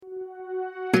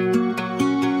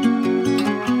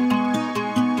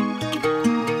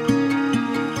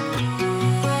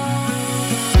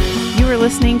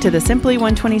listening to the Simply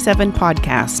 127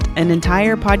 podcast, an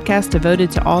entire podcast devoted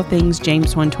to all things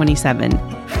James 127.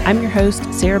 I'm your host,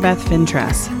 Sarah Beth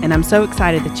Fentress, and I'm so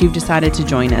excited that you've decided to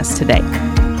join us today.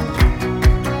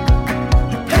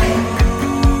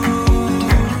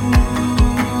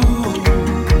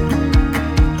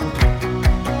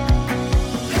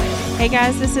 Hey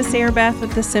guys, this is Sarah Beth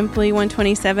with the Simply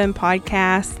 127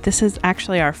 podcast. This is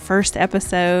actually our first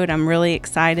episode. I'm really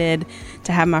excited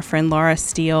to have my friend Laura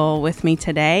Steele with me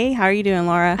today. How are you doing,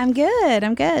 Laura? I'm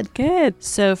good. Good.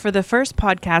 So for the first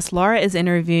podcast, Laura is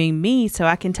interviewing me so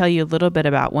I can tell you a little bit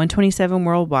about 127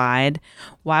 Worldwide,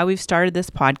 why we've started this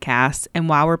podcast, and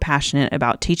why we're passionate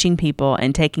about teaching people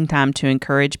and taking time to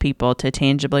encourage people to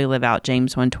tangibly live out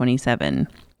James 127.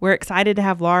 We're excited to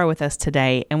have Laura with us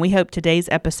today, and we hope today's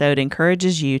episode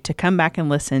encourages you to come back and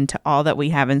listen to all that we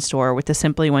have in store with the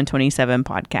Simply 127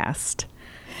 podcast.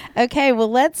 Okay, well,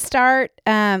 let's start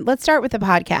with the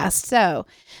podcast. So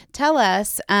tell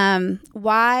us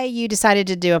why you decided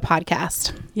to do a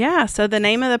podcast. Yeah, so the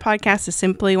name of the podcast is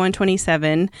Simply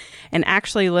 127, and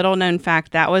actually, little known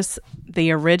fact, that was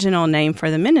the original name for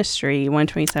the ministry,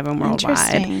 127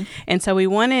 Worldwide. And so we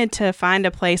wanted to find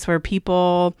a place where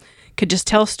people could just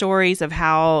tell stories of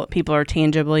how people are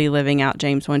tangibly living out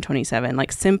James 127,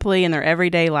 like simply in their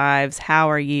everyday lives.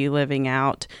 How are you living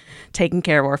out taking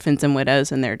care of orphans and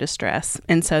widows in their distress?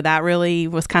 And so that really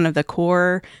was kind of the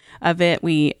core of it.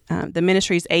 The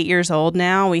ministry is 8 years old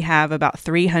now. We have about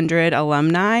 300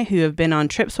 alumni who have been on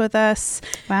trips with us.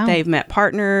 Wow. They've met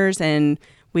partners, and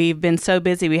we've been so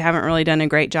busy, we haven't really done a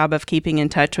great job of keeping in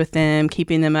touch with them,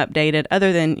 keeping them updated,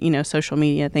 other than, social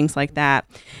media, things like that.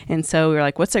 And so we were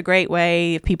like, what's a great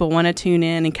way if people want to tune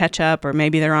in and catch up, or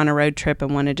maybe they're on a road trip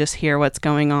and want to just hear what's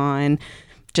going on,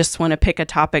 just want to pick a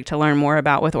topic to learn more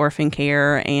about with orphan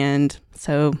care. And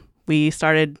so we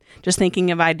started just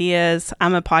thinking of ideas.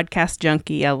 I'm a podcast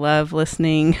junkie. I love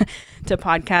listening to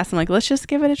podcasts. I'm like, let's just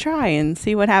give it a try and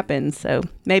see what happens. So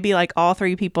maybe like all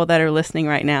three people that are listening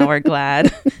right now are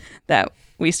glad that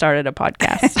we started a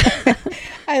podcast.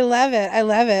 I love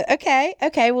it.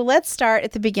 Okay. Well, let's start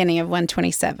at the beginning of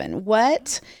 127.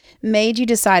 What made you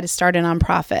decide to start a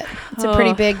nonprofit? It's a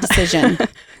pretty big decision.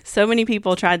 So many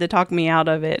people tried to talk me out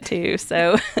of it too.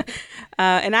 So,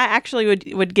 and I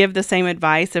actually would give the same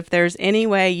advice. If there's any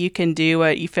way you can do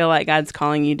what you feel like God's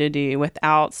calling you to do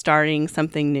without starting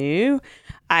something new,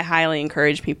 I highly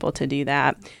encourage people to do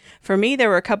that. For me, there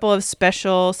were a couple of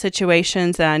special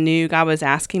situations that I knew God was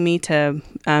asking me to.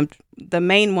 The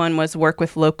main one was work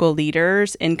with local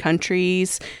leaders in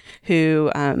countries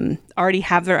who already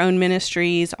have their own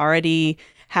ministries, already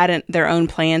had their own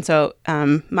plan. So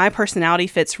my personality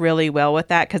fits really well with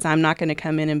that, because I'm not going to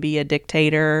come in and be a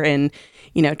dictator and,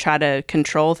 try to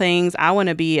control things. I want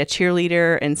to be a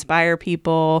cheerleader, inspire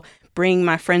people, bring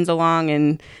my friends along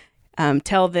and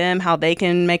tell them how they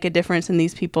can make a difference in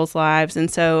these people's lives.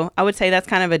 And so I would say that's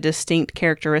kind of a distinct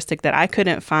characteristic that I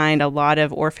couldn't find a lot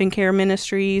of orphan care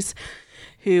ministries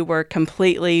who were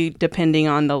completely depending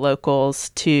on the locals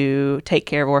to take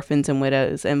care of orphans and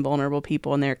widows and vulnerable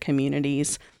people in their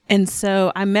communities. And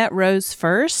so I met Rose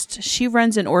first. She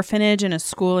runs an orphanage in a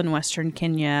school in Western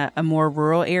Kenya, a more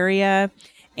rural area,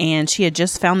 and she had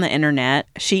just found the internet.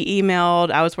 She emailed,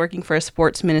 I was working for a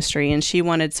sports ministry, and she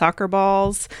wanted soccer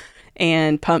balls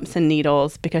and pumps and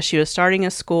needles because she was starting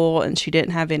a school and she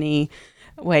didn't have any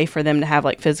way for them to have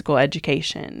like physical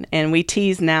education. And we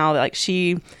tease now that like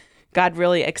God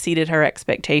really exceeded her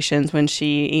expectations when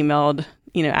she emailed,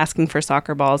 asking for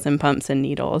soccer balls and pumps and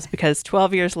needles, because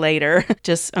 12 years later,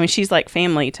 she's like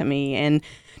family to me, and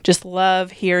just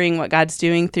love hearing what God's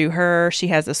doing through her. She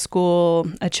has a school,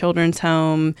 a children's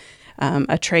home,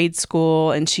 a trade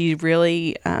school, and she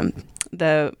really,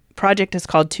 the project is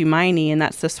called Tumaini, and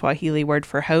that's the Swahili word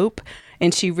for hope.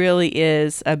 And she really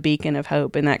is a beacon of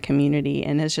hope in that community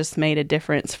and has just made a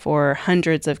difference for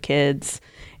hundreds of kids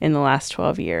in the last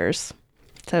 12 years.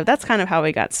 So that's kind of how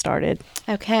we got started.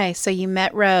 Okay, so you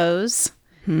met Rose,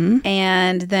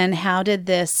 and then how did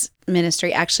this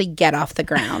ministry actually get off the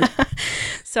ground?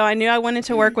 So I knew I wanted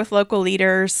to work with local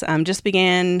leaders. I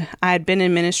had been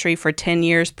in ministry for 10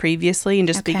 years previously and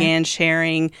just began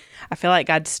sharing. I feel like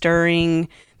God's stirring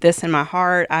this in my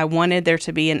heart. I wanted there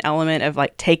to be an element of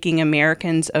like taking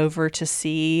Americans over to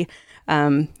see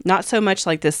not so much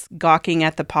like this gawking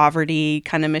at the poverty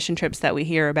kind of mission trips that we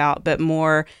hear about, but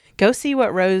more go see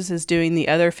what Rose is doing the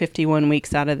other 51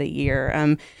 weeks out of the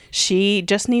year. She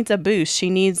just needs a boost. She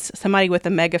needs somebody with a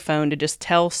megaphone to just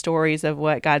tell stories of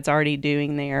what God's already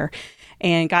doing there.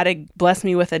 And God had blessed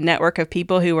me with a network of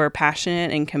people who were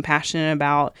passionate and compassionate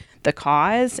about the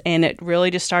cause. And it really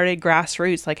just started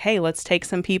grassroots, like, hey, let's take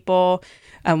some people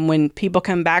When people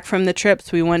come back from the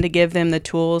trips, we want to give them the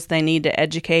tools they need to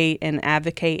educate and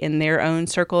advocate in their own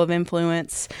circle of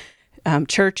influence,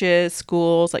 churches,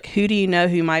 schools. Like, who do you know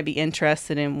who might be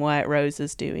interested in what Rose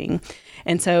is doing?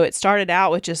 And so it started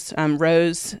out with just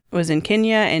Rose was in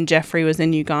Kenya and Jeffrey was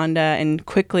in Uganda, and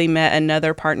quickly met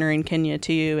another partner in Kenya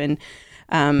too.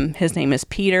 And his name is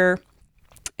Peter.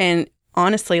 And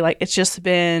honestly, like, it's just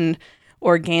been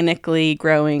organically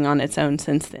growing on its own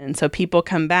since then. So people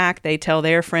come back, they tell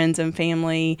their friends and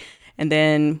family, and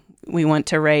then we want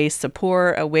to raise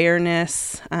support,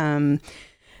 awareness,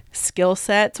 skill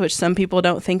sets, which some people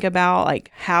don't think about.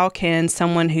 Like, how can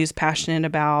someone who's passionate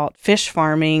about fish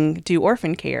farming do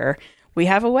orphan care? We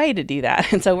have a way to do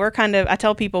that. And so I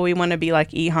tell people we want to be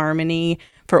like eHarmony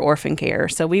for orphan care.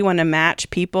 So we want to match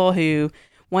people who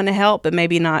want to help, but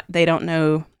maybe they don't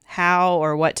know how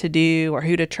or what to do or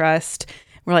who to trust.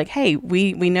 We're like, hey,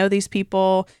 we know these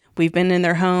people. We've been in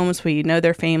their homes. We know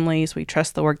their families. We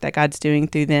trust the work that God's doing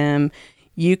through them.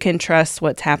 You can trust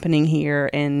what's happening here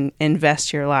and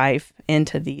invest your life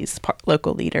into these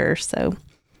local leaders. So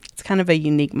it's kind of a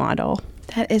unique model.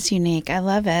 That is unique. I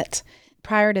love it.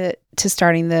 Prior to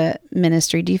starting the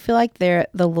ministry, do you feel like the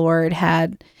Lord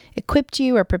had equipped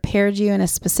you or prepared you in a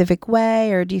specific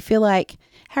way? Or do you feel like,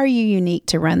 how are you unique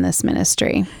to run this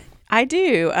ministry? I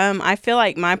do. I feel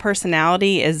like my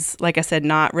personality is, like I said,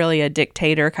 not really a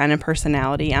dictator kind of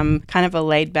personality. I'm kind of a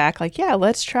laid back, like, yeah,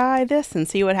 let's try this and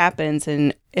see what happens.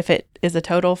 And if it is a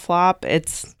total flop,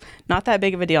 it's not that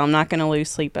big of a deal. I'm not going to lose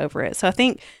sleep over it. So I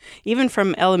think even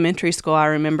from elementary school, I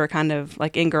remember kind of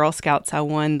like in Girl Scouts, I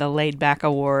won the laid back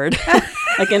award,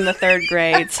 like in the 3rd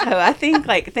grade. So I think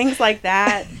like things like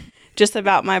that, just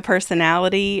about my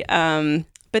personality.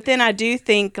 But then I do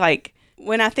think, like,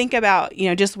 when I think about,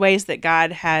 just ways that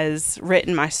God has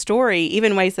written my story,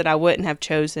 even ways that I wouldn't have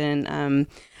chosen,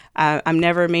 I'm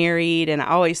never married, and I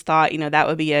always thought, that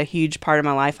would be a huge part of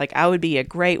my life. Like, I would be a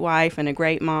great wife and a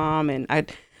great mom, and I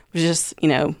was just,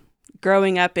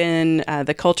 growing up in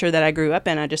the culture that I grew up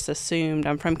in, I just assumed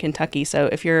I'm from Kentucky, so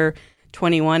if you're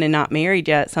 21 and not married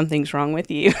yet, something's wrong with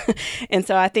you. And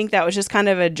so I think that was just kind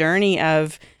of a journey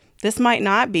of, this might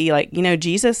not be, like,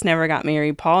 Jesus never got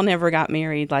married, Paul never got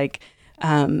married, like,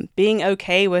 being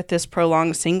okay with this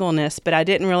prolonged singleness, but I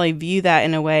didn't really view that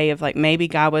in a way of like, maybe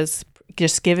God was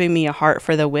just giving me a heart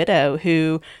for the widow,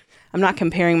 who, I'm not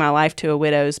comparing my life to a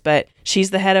widow's, but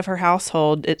she's the head of her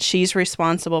household. She's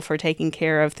responsible for taking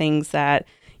care of things that,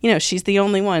 she's the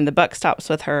only one. The buck stops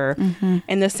with her. Mm-hmm.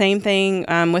 And the same thing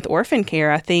with orphan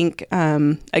care. I think,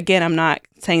 again, I'm not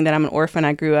saying that I'm an orphan.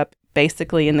 I grew up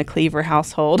basically in the Cleaver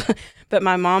household. But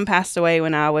my mom passed away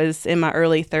when I was in my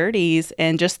early 30s,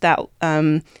 and just that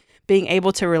being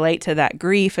able to relate to that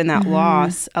grief and that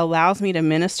loss allows me to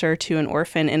minister to an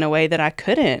orphan in a way that I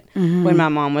couldn't when my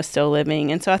mom was still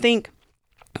living. And so I think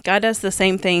God does the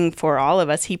same thing for all of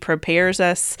us. He prepares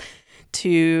us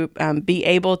to be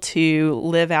able to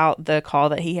live out the call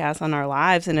that He has on our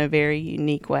lives in a very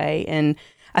unique way. And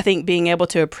I think being able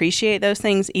to appreciate those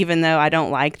things, even though I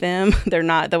don't like them, they're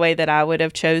not the way that I would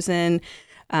have chosen.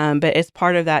 But it's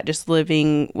part of that, just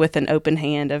living with an open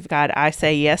hand of, God, I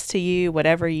say yes to you,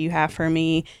 whatever you have for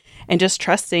me, and just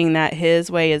trusting that His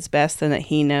way is best and that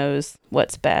He knows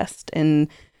what's best. And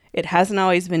it hasn't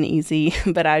always been easy,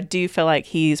 but I do feel like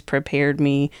He's prepared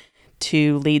me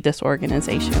to lead this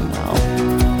organization well.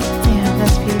 Yeah,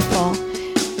 that's beautiful.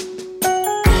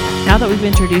 Now that we've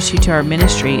introduced you to our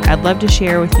ministry, I'd love to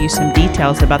share with you some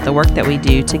details about the work that we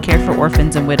do to care for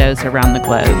orphans and widows around the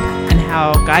globe, and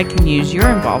how God can use your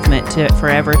involvement to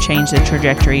forever change the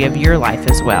trajectory of your life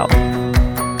as well.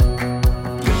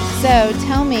 So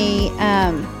tell me,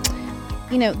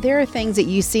 there are things that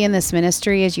you see in this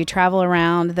ministry as you travel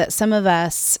around that some of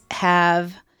us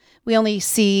we only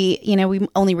see, we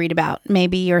only read about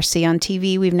maybe or see on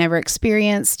TV. We've never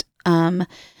experienced the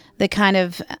kind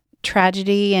of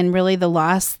tragedy and really the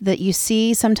loss that you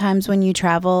see sometimes when you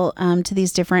travel to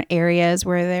these different areas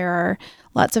where there are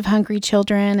lots of hungry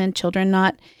children and children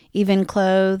not even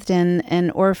clothed,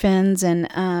 and orphans,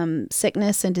 and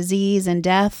sickness and disease and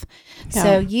death. Yeah.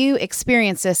 So you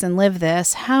experience this and live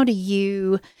this. How do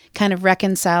you kind of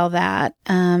reconcile that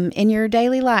in your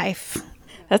daily life?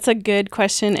 That's a good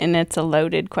question, and it's a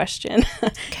loaded question.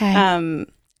 Okay.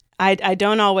 I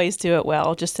don't always do it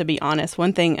well, just to be honest.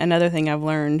 Another thing I've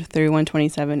learned through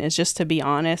 127 is just to be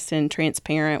honest and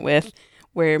transparent with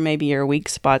where maybe your weak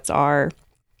spots are.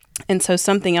 And so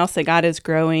something else that God is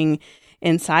growing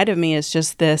inside of me is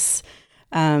just this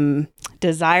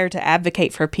desire to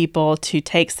advocate for people to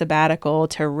take sabbatical,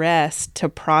 to rest, to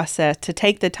process, to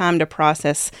take the time to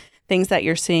process things that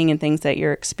you're seeing and things that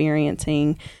you're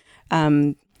experiencing.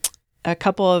 a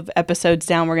couple of episodes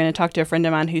down, we're going to talk to a friend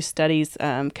of mine who studies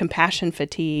compassion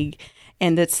fatigue.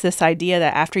 And it's this idea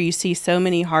that after you see so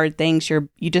many hard things,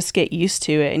 you just get used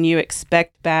to it and you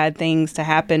expect bad things to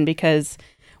happen, because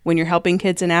when you're helping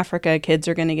kids in Africa, kids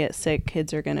are going to get sick,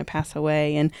 kids are going to pass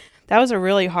away. And that was a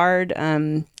really hard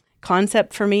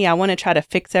concept for me. I want to try to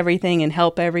fix everything and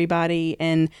help everybody.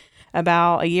 And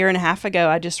about a year and a half ago,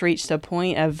 I just reached a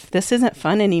point of, this isn't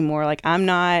fun anymore. Like,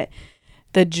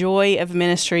 the joy of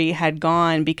ministry had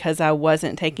gone because I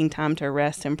wasn't taking time to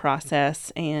rest and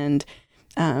process. And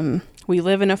we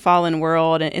live in a fallen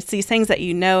world, and it's these things that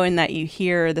you know and that you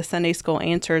hear the Sunday school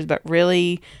answers, but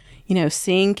really,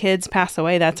 seeing kids pass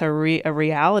away, that's a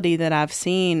reality that I've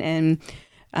seen. And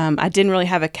I didn't really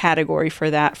have a category for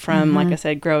that from, like I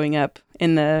said, growing up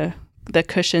in the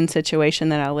cushion situation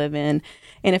that I live in.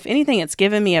 And if anything, it's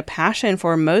given me a passion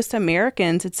for most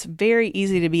Americans. It's very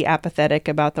easy to be apathetic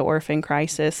about the orphan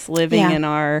crisis, living in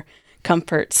our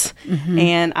comforts.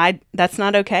 And that's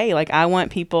not okay. Like, I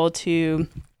want people to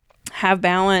have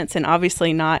balance and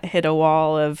obviously not hit a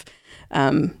wall of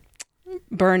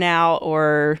burnout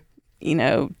or,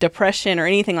 depression or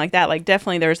anything like that. Like,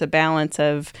 definitely there's a balance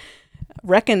of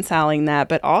reconciling that,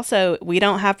 but also we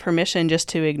don't have permission just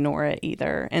to ignore it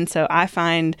either. And so I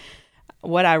find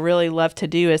what I really love to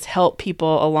do is help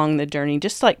people along the journey,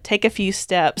 just like take a few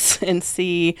steps and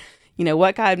see,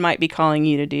 what God might be calling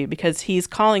you to do, because he's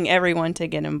calling everyone to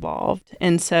get involved.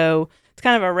 And so it's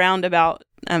kind of a roundabout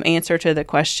answer to the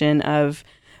question of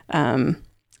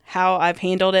how I've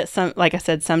handled it. Like I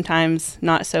said, sometimes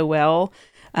not so well.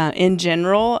 In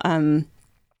general,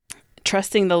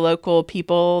 trusting the local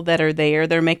people that are there.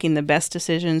 They're making the best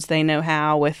decisions they know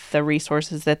how with the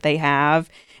resources that they have.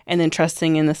 And then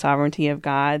trusting in the sovereignty of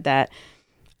God, that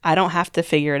I don't have to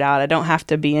figure it out. I don't have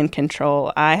to be in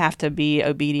control. I have to be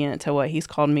obedient to what he's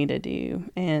called me to do.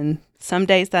 And some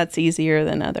days that's easier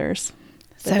than others.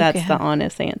 But that's the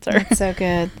honest answer. That's so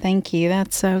good. Thank you.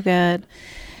 That's so good.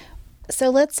 So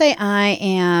let's say I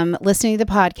am listening to the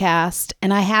podcast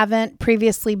and I haven't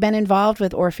previously been involved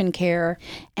with orphan care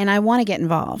and I want to get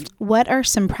involved. What are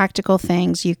some practical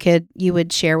things you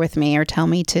would share with me or tell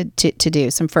me to do,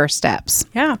 some first steps?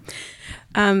 Yeah.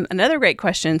 Another great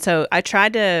question. So I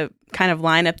tried to kind of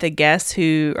line up the guests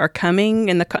who are coming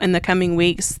in the coming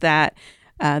weeks, that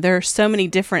there are so many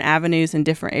different avenues and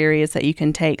different areas that you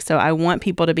can take. So I want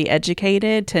people to be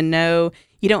educated, to know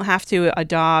you don't have to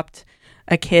adopt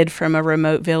a kid from a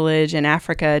remote village in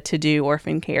Africa to do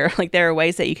orphan care. Like, there are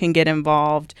ways that you can get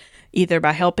involved, either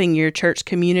by helping your church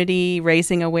community,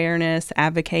 raising awareness,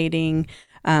 advocating.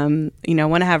 I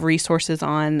want to have resources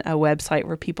on a website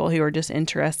for people who are just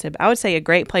interested. I would say a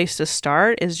great place to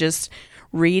start is just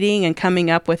reading and coming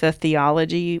up with a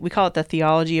theology. We call it the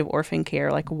theology of orphan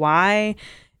care. Like, why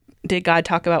did God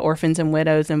talk about orphans and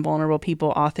widows and vulnerable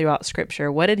people all throughout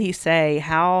Scripture? What did he say?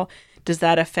 How does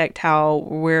that affect how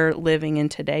we're living in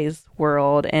today's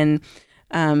world? And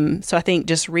so I think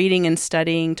just reading and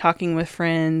studying, talking with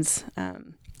friends,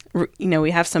 we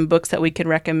have some books that we could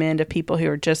recommend to people who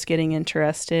are just getting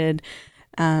interested.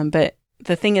 But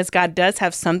the thing is, God does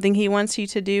have something he wants you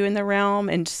to do in the realm.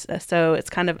 And so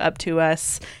it's kind of up to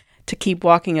us to keep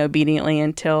walking obediently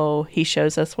until he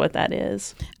shows us what that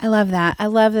is. I love that. I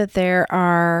love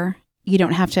that you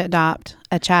don't have to adopt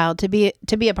a child to be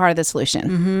a part of the solution.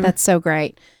 Mm-hmm. That's so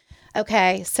great.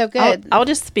 Okay, so good. I'll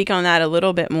just speak on that a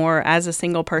little bit more as a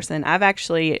single person. I've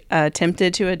actually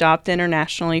attempted to adopt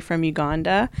internationally from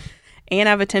Uganda, and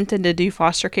I've attempted to do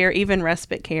foster care, even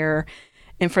respite care.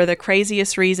 And for the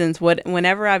craziest reasons,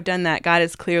 whenever I've done that, God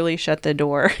has clearly shut the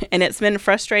door. And it's been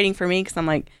frustrating for me because I'm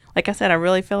like I said, I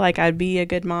really feel like I'd be a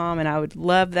good mom, and I would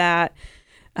love that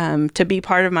to be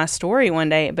part of my story one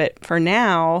day. But for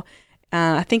now,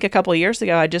 I think a couple of years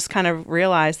ago, I just kind of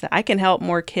realized that I can help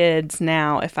more kids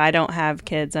now if I don't have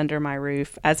kids under my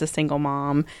roof as a single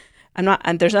mom.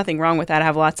 There's nothing wrong with that. I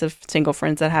have lots of single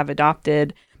friends that have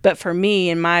adopted. But for me,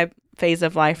 in my phase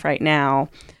of life right now,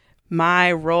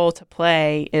 my role to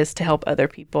play is to help other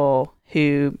people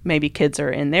who maybe kids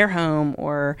are in their home,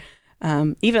 or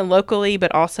even locally,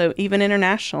 but also even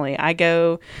internationally. I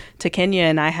go to Kenya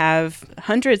and I have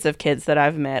hundreds of kids that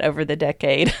I've met over the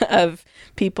decade of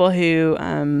people who,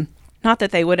 not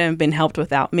that they wouldn't have been helped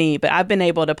without me, but I've been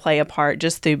able to play a part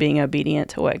just through being obedient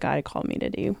to what God had called me to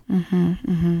do. Mm-hmm,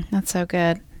 mm-hmm. That's so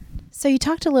good. So you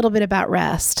talked a little bit about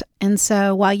rest. And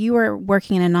so while you were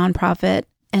working in a nonprofit,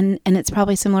 and it's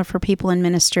probably similar for people in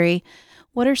ministry,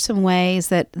 what are some ways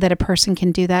that a person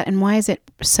can do that? And why is it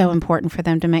so important for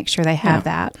them to make sure they have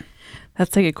that?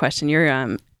 That's a good question.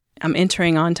 You're I'm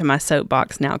entering onto my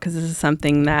soapbox now because this is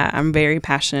something that I'm very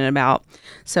passionate about.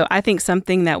 So I think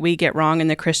something that we get wrong in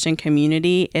the Christian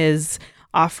community is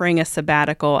offering a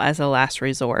sabbatical as a last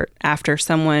resort after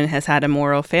someone has had a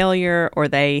moral failure or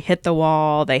they hit the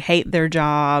wall, they hate their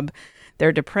job,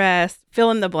 they're depressed,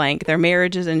 fill in the blank, their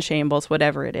marriage is in shambles,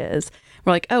 whatever it is.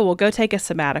 We're like, oh, well, go take a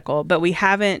sabbatical. But we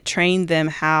haven't trained them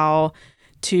how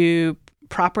to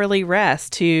properly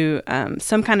rest, to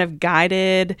some kind of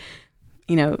guided,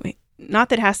 not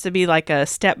that it has to be like a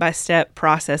step-by-step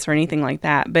process or anything like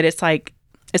that, but it's like,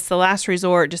 it's the last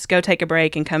resort, just go take a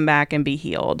break and come back and be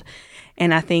healed.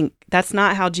 And I think that's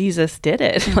not how Jesus did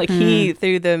it. Like he,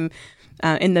 through the,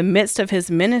 in the midst of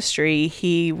his ministry,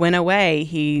 he went away.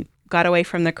 He got away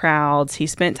from the crowds. He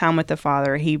spent time with the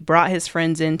Father. He brought his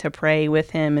friends in to pray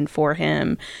with him and for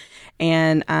him.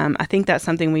 And I think that's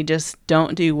something we just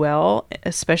don't do well,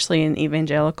 especially in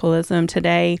evangelicalism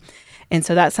today. And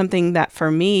so that's something that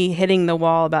for me, hitting the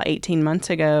wall about 18 months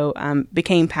ago,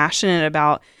 became passionate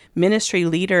about. Ministry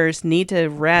leaders need to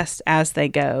rest as they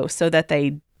go so that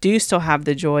they do still have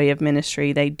the joy of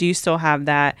ministry. They do still have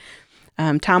that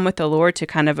time with the Lord to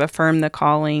kind of affirm the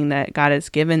calling that God has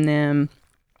given them.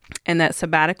 And that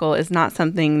sabbatical is not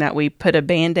something that we put a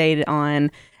Band-Aid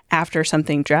on after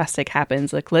something drastic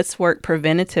happens. Like, let's work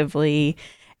preventatively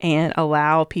and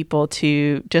allow people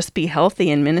to just be healthy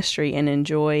in ministry and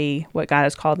enjoy what God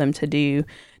has called them to do,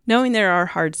 knowing there are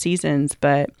hard seasons,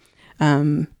 but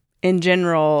in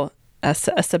general, a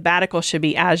sabbatical should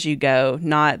be as you go,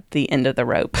 not the end of the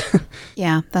rope.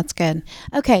 Yeah, that's good.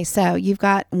 Okay, so you've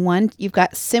got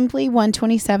Simply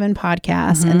 127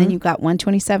 podcast, and then you've got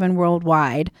 127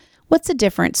 Worldwide. What's the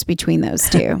difference between those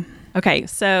two? Okay,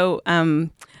 so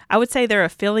I would say they're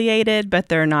affiliated, but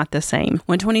they're not the same.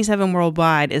 127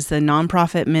 Worldwide is the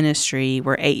nonprofit ministry.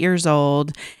 We're 8 years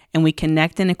old, and we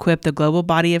connect and equip the global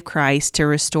body of Christ to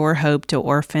restore hope to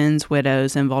orphans,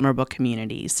 widows, and vulnerable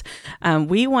communities.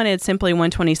 We wanted Simply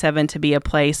 127 to be a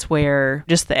place where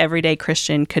just the everyday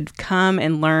Christian could come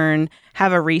and learn,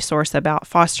 have a resource about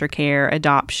foster care,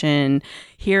 adoption,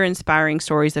 hear inspiring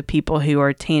stories of people who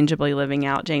are tangibly living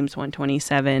out James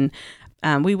 1:27.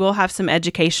 We will have some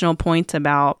educational points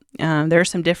about, there are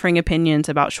some differing opinions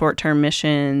about short-term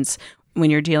missions when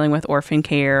you're dealing with orphan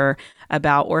care,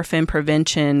 about orphan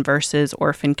prevention versus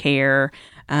orphan care,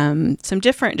 some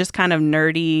different just kind of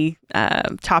nerdy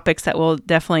topics that we'll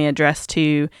definitely address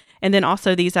too. And then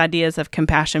also these ideas of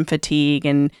compassion fatigue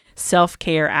and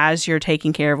self-care as you're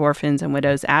taking care of orphans and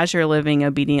widows, as you're living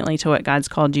obediently to what God's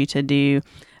called you to do.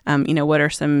 What are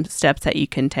some steps that you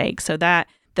can take? So that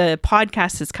the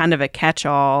podcast is kind of a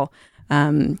catch-all.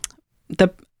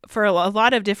 For a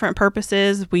lot of different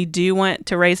purposes, we do want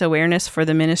to raise awareness for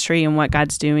the ministry and what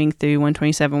God's doing through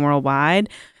 127 Worldwide.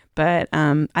 But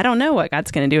I don't know what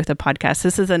God's going to do with the podcast.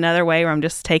 This is another way where I'm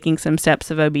just taking some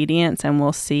steps of obedience, and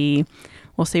we'll see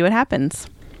what happens.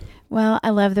 Well, I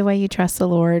love the way you trust the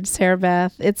Lord, Sarah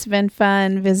Beth. It's been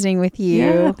fun visiting with you.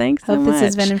 Yeah, thanks so much. Hope this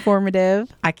has been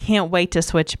informative. I can't wait to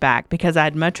switch back because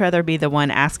I'd much rather be the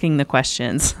one asking the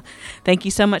questions. Thank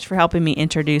you so much for helping me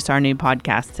introduce our new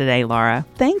podcast today, Laura.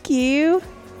 Thank you.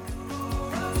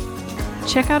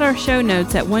 Check out our show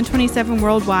notes at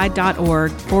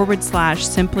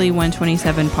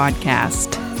 127worldwide.org/Simply127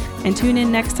 podcast. And tune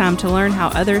in next time to learn how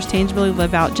others tangibly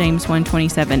live out James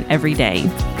 1:27 every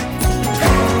day.